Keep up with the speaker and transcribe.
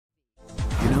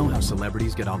those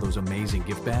celebrities get all those amazing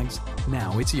gift bags?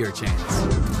 Now it's your chance.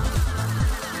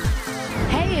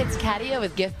 Hey, it's Katia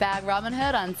with Gift Bag Robin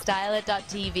Hood on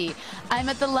StyleIt.tv. I'm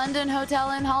at the London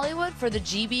Hotel in Hollywood for the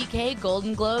GBK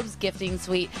Golden Globes Gifting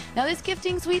Suite. Now, this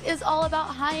gifting suite is all about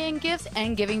high-end gifts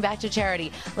and giving back to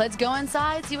charity. Let's go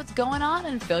inside, see what's going on,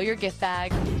 and fill your gift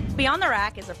bag. Beyond the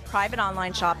Rack is a private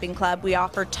online shopping club. We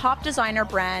offer top designer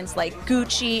brands like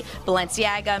Gucci,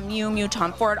 Balenciaga, Miu Miu,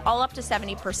 Tom Ford, all up to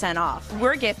 70% off.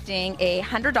 We're gifting a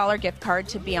 $100 gift card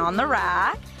to Beyond the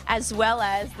Rack, as well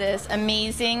as this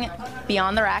amazing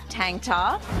Beyond the Rack tank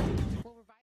top.